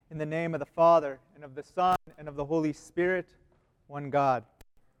the name of the Father, and of the Son, and of the Holy Spirit, one God.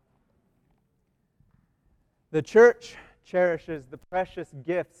 The church cherishes the precious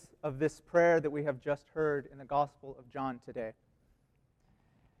gifts of this prayer that we have just heard in the Gospel of John today.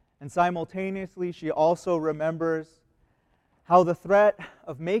 And simultaneously, she also remembers how the threat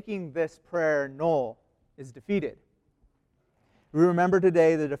of making this prayer null is defeated. We remember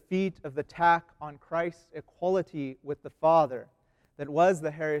today the defeat of the attack on Christ's equality with the Father that was the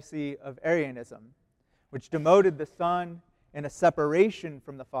heresy of Arianism, which demoted the Son in a separation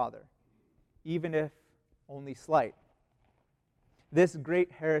from the Father, even if only slight. This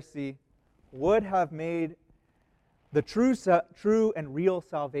great heresy would have made the true and real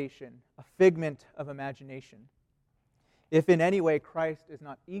salvation a figment of imagination. If in any way Christ is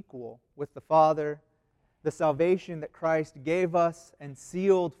not equal with the Father, the salvation that Christ gave us and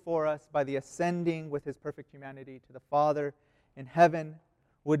sealed for us by the ascending with his perfect humanity to the Father in heaven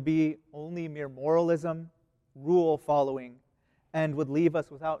would be only mere moralism, rule following, and would leave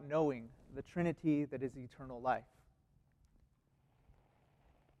us without knowing the Trinity that is eternal life.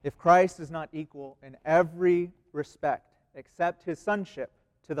 If Christ is not equal in every respect except his sonship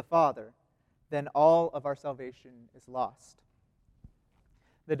to the Father, then all of our salvation is lost.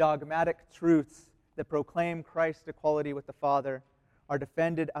 The dogmatic truths that proclaim Christ's equality with the Father are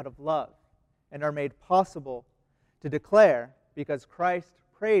defended out of love and are made possible to declare because Christ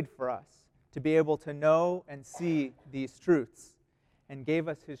prayed for us to be able to know and see these truths and gave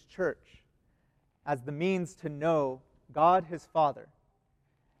us his church as the means to know God his Father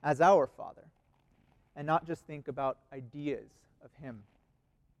as our Father and not just think about ideas of him.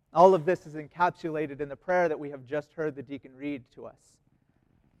 All of this is encapsulated in the prayer that we have just heard the deacon read to us,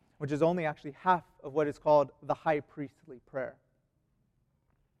 which is only actually half of what is called the high priestly prayer.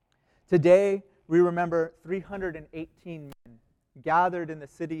 Today, we remember 318 men gathered in the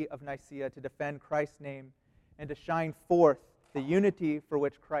city of Nicaea to defend Christ's name and to shine forth the unity for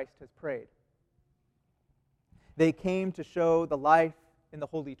which Christ has prayed. They came to show the life in the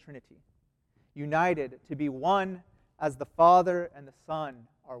Holy Trinity, united to be one as the Father and the Son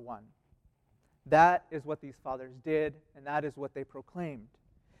are one. That is what these fathers did, and that is what they proclaimed.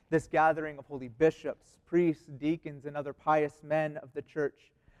 This gathering of holy bishops, priests, deacons, and other pious men of the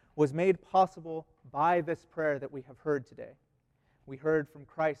church was made possible by this prayer that we have heard today. We heard from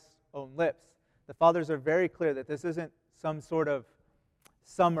Christ's own lips. The fathers are very clear that this isn't some sort of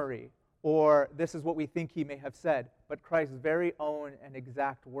summary or this is what we think he may have said, but Christ's very own and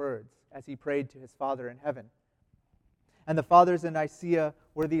exact words as he prayed to his Father in heaven. And the fathers in Nicaea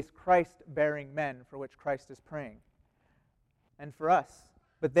were these Christ-bearing men for which Christ is praying. And for us,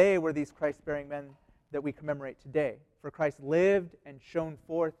 but they were these Christ-bearing men that we commemorate today, for Christ lived and shone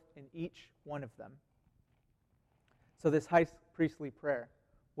forth in each one of them. So this high priestly prayer,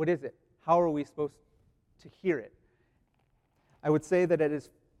 what is it? How are we supposed to hear it? I would say that it is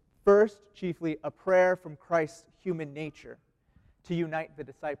first, chiefly, a prayer from Christ's human nature to unite the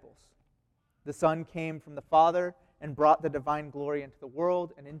disciples. The Son came from the Father and brought the divine glory into the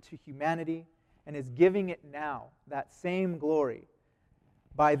world and into humanity, and is giving it now, that same glory,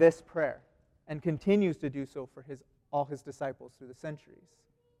 by this prayer, and continues to do so for all his disciples through the centuries.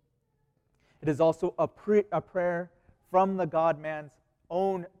 It is also a prayer from the God-man's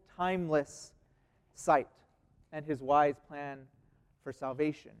own timeless sight and his wise plan for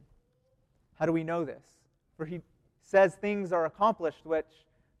salvation. How do we know this? For he says things are accomplished which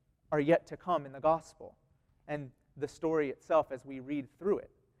are yet to come in the gospel and the story itself as we read through it.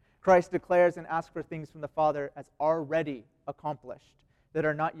 Christ declares and asks for things from the Father as already accomplished, that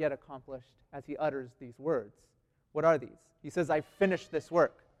are not yet accomplished as he utters these words. What are these? He says, I've finished this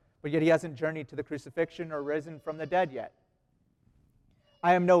work, but yet he hasn't journeyed to the crucifixion or risen from the dead yet.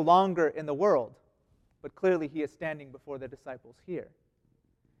 I am no longer in the world, but clearly he is standing before the disciples here.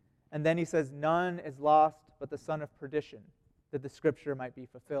 And then he says, none is lost but the son of perdition, that the scripture might be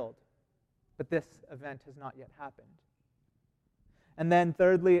fulfilled. But this event has not yet happened. And then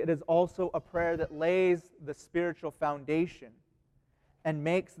thirdly, it is also a prayer that lays the spiritual foundation and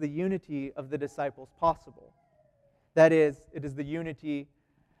makes the unity of the disciples possible. That is, it is the unity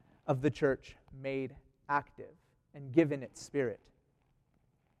of the church made active and given its spirit.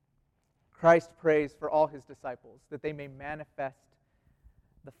 Christ prays for all his disciples that they may manifest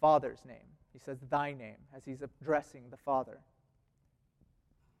the Father's name. He says, thy name, as he's addressing the Father.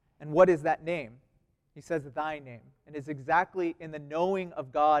 And what is that name? He says, thy name. And is exactly in the knowing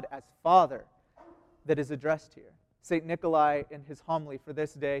of God as Father that is addressed here. St. Nikolai, in his homily for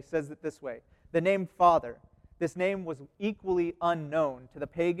this day, says it this way. The name Father, this name was equally unknown to the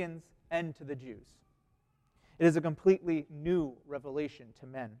pagans and to the Jews. It is a completely new revelation to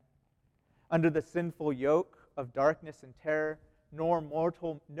men. Under the sinful yoke of darkness and terror, no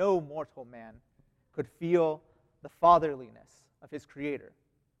mortal man could feel the fatherliness of his Creator.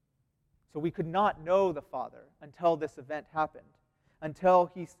 So we could not know the Father until this event happened,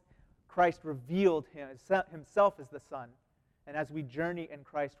 until Christ revealed himself as the Son. And as we journey in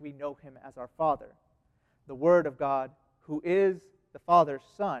Christ, we know him as our Father. The Word of God, who is the Father's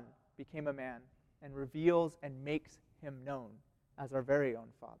Son, became a man and reveals and makes him known as our very own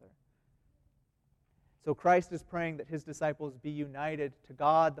Father. So Christ is praying that his disciples be united to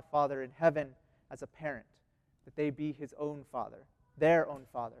God the Father in heaven as a parent, that they be his own Father, their own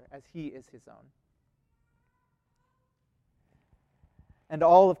Father, as he is his own. And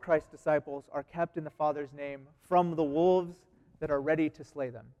all of Christ's disciples are kept in the Father's name from the wolves that are ready to slay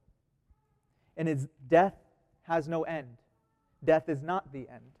them. And his death has no end. Death is not the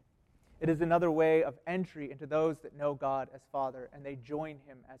end. It is another way of entry into those that know God as Father, and they join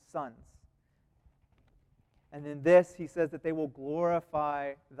him as sons. And in this, he says that they will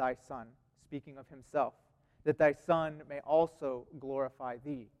glorify thy Son, speaking of himself, that thy Son may also glorify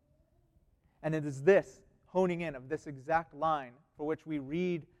thee. And it is this honing in of this exact line for which we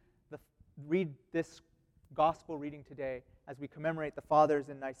read this gospel reading today as we commemorate the Fathers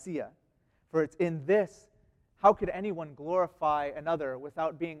in Nicaea. For it's in this, how could anyone glorify another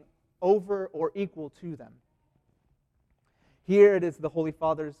without being over or equal to them? Here it is the Holy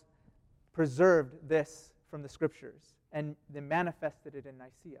Fathers preserved this from the Scriptures, and they manifested it in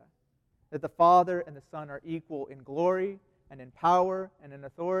Nicaea, that the Father and the Son are equal in glory and in power and in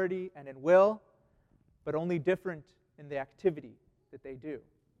authority and in will, but only different in the activity that they do.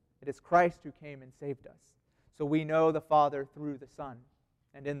 It is Christ who came and saved us. So we know the Father through the Son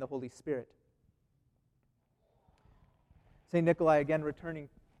and in the Holy Spirit. St. Nikolai, again returning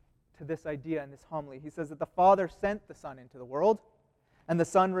to this idea in this homily, he says that the Father sent the Son into the world, and the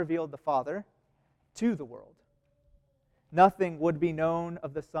Son revealed the Father to the world. Nothing would be known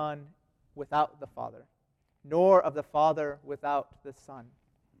of the Son without the Father, nor of the Father without the Son.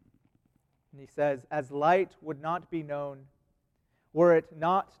 And he says, as light would not be known were it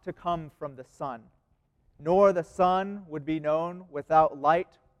not to come from the Son, nor the Son would be known without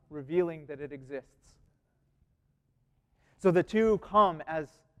light revealing that it exists. So the two come as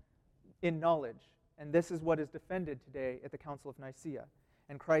in knowledge, and this is what is defended today at the Council of Nicaea.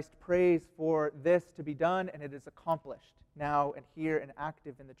 And Christ prays for this to be done, and it is accomplished now and here and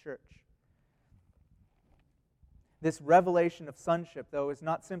active in the church. This revelation of sonship, though, is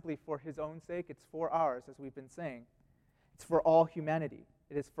not simply for his own sake, it's for ours, as we've been saying. It's for all humanity.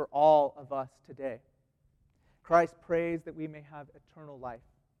 It is for all of us today. Christ prays that we may have eternal life,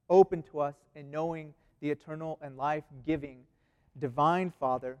 open to us in knowing the eternal and life-giving divine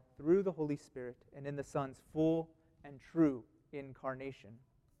Father through the Holy Spirit and in the Son's full and true incarnation.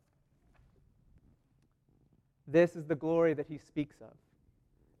 This is the glory that he speaks of,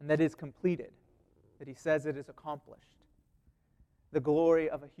 and that is completed, that he says it is accomplished. The glory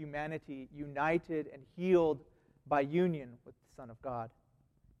of a humanity united and healed by union with the Son of God,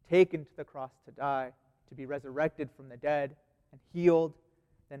 taken to the cross to die, to be resurrected from the dead, and healed,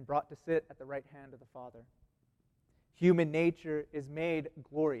 then brought to sit at the right hand of the Father. Human nature is made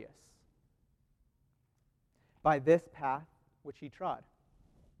glorious by this path which he trod,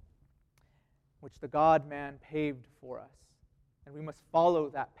 which the God-man paved for us. And we must follow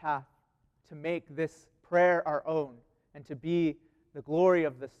that path to make this prayer our own and to be the glory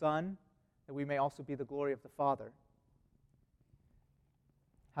of the Son, that we may also be the glory of the Father.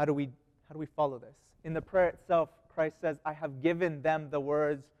 How do we follow this? In the prayer itself, Christ says, I have given them the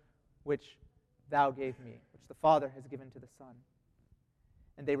words which thou gave me, which the Father has given to the Son.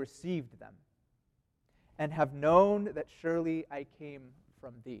 And they received them, and have known that surely I came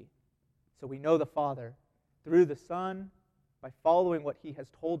from thee. So we know the Father through the Son by following what he has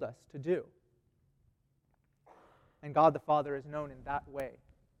told us to do. And God the Father is known in that way,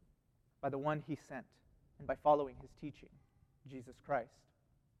 by the one he sent, and by following his teaching, Jesus Christ.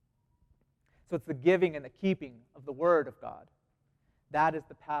 So it's the giving and the keeping of the Word of God. That is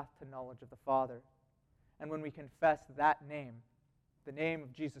the path to knowledge of the Father. And when we confess that name, the name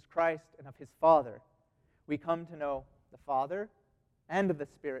of Jesus Christ and of his Father, we come to know the Father and of the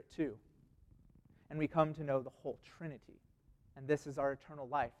Spirit too. And we come to know the whole Trinity. And this is our eternal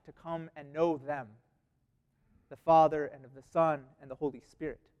life, to come and know them, the Father and of the Son and the Holy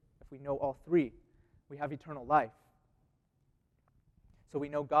Spirit. If we know all three, we have eternal life. So we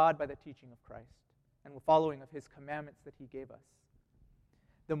know God by the teaching of Christ and the following of his commandments that he gave us.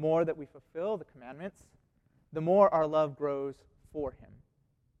 The more that we fulfill the commandments, the more our love grows for him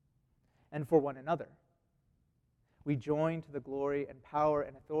and for one another. We join to the glory and power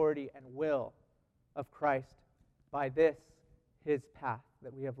and authority and will of Christ by this, his path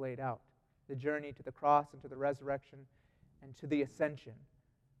that we have laid out, the journey to the cross and to the resurrection and to the ascension.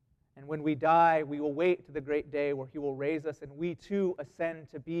 And when we die, we will wait to the great day where he will raise us, and we too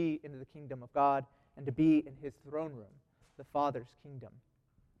ascend to be into the kingdom of God and to be in his throne room, the Father's kingdom.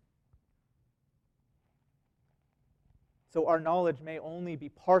 So our knowledge may only be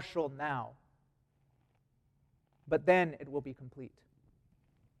partial now, but then it will be complete.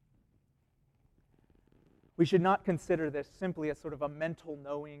 We should not consider this simply as sort of a mental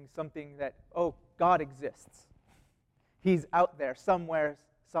knowing, something that, oh, God exists. He's out there somewhere,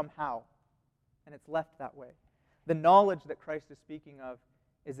 somehow, and it's left that way. The knowledge that Christ is speaking of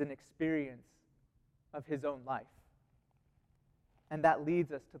is an experience of his own life. And that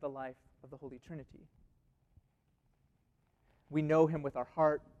leads us to the life of the Holy Trinity. We know him with our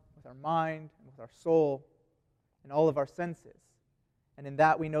heart, with our mind, and with our soul, and all of our senses. And in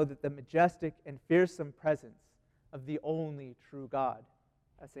that we know that the majestic and fearsome presence of the only true God,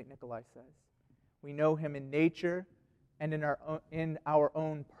 as St. Nikolai says. We know him in nature and in our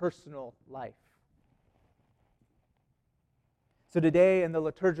own personal life. So today in the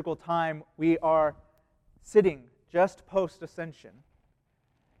liturgical time, we are sitting just post-ascension.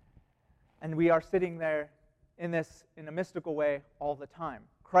 And we are sitting there in a mystical way all the time.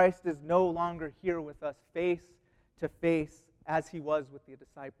 Christ is no longer here with us face to face as he was with the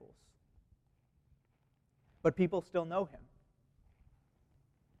disciples. But people still know him.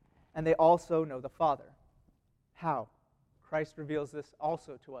 And they also know the Father. How? Christ reveals this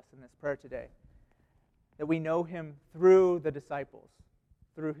also to us in this prayer today. That we know him through the disciples,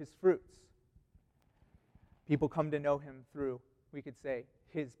 through his fruits. People come to know him through, we could say,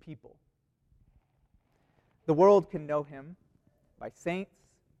 his people. The world can know him by saints,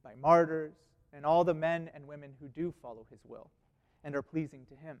 by martyrs, and all the men and women who do follow his will and are pleasing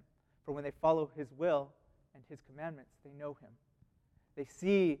to him. For when they follow his will and his commandments, they know him. They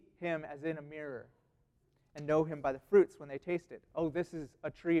see him as in a mirror and know him by the fruits when they taste it. Oh, this is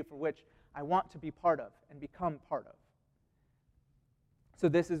a tree for which I want to be part of and become part of. So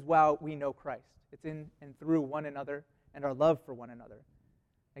this is why we know Christ. It's in and through one another and our love for one another.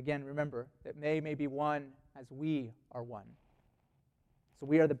 Again, remember that they may be one as we are one. So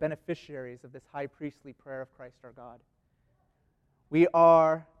we are the beneficiaries of this high priestly prayer of Christ our God. We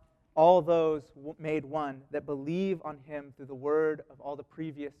are all those made one that believe on him through the word of all the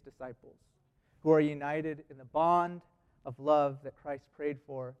previous disciples, who are united in the bond of love that Christ prayed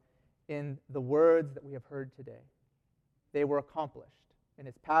for in the words that we have heard today. They were accomplished in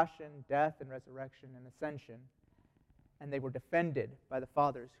his passion, death, and resurrection and ascension, and they were defended by the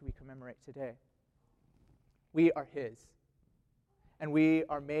fathers who we commemorate today. We are his, and we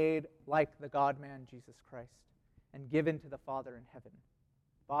are made like the God-man Jesus Christ and given to the Father in heaven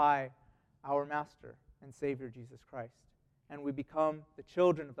by our Master and Savior Jesus Christ. And we become the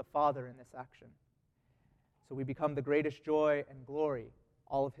children of the Father in this action. So we become the greatest joy and glory,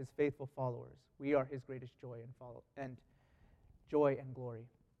 all of his faithful followers. We are his greatest joy and glory.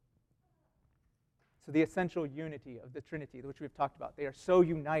 So the essential unity of the Trinity, which we've talked about, they are so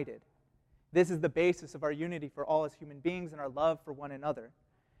united. This is the basis of our unity for all as human beings and our love for one another.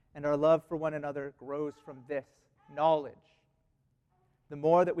 And our love for one another grows from this knowledge. The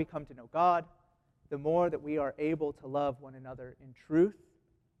more that we come to know God, the more that we are able to love one another in truth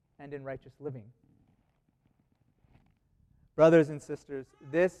and in righteous living. Brothers and sisters,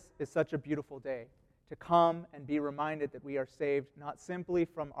 this is such a beautiful day to come and be reminded that we are saved not simply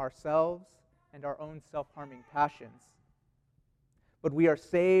from ourselves and our own self-harming passions, but we are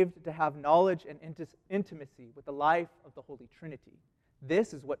saved to have knowledge and intimacy with the life of the Holy Trinity.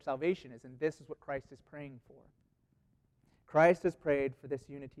 This is what salvation is, and this is what Christ is praying for. Christ has prayed for this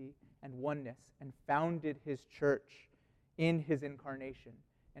unity and oneness and founded his church in his incarnation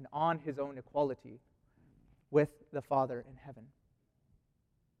and on his own equality with the Father in heaven.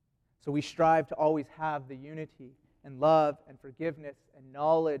 So we strive to always have the unity and love and forgiveness and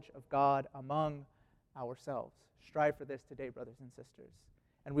knowledge of God among ourselves. Strive for this today, brothers and sisters,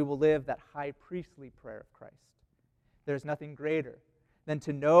 and we will live that high priestly prayer of Christ. There is nothing greater than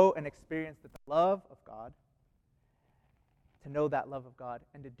to know and experience the love of God, to know that love of God,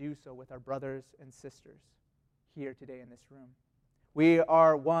 and to do so with our brothers and sisters here today in this room. We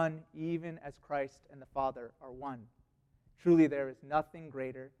are one even as Christ and the Father are one. Truly there is nothing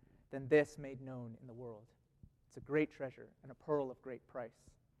greater than this made known in the world. It's a great treasure and a pearl of great price.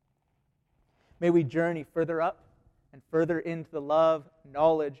 May we journey further up and further into the love,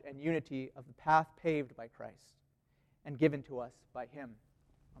 knowledge, and unity of the path paved by Christ and given to us by him.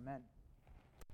 Amen.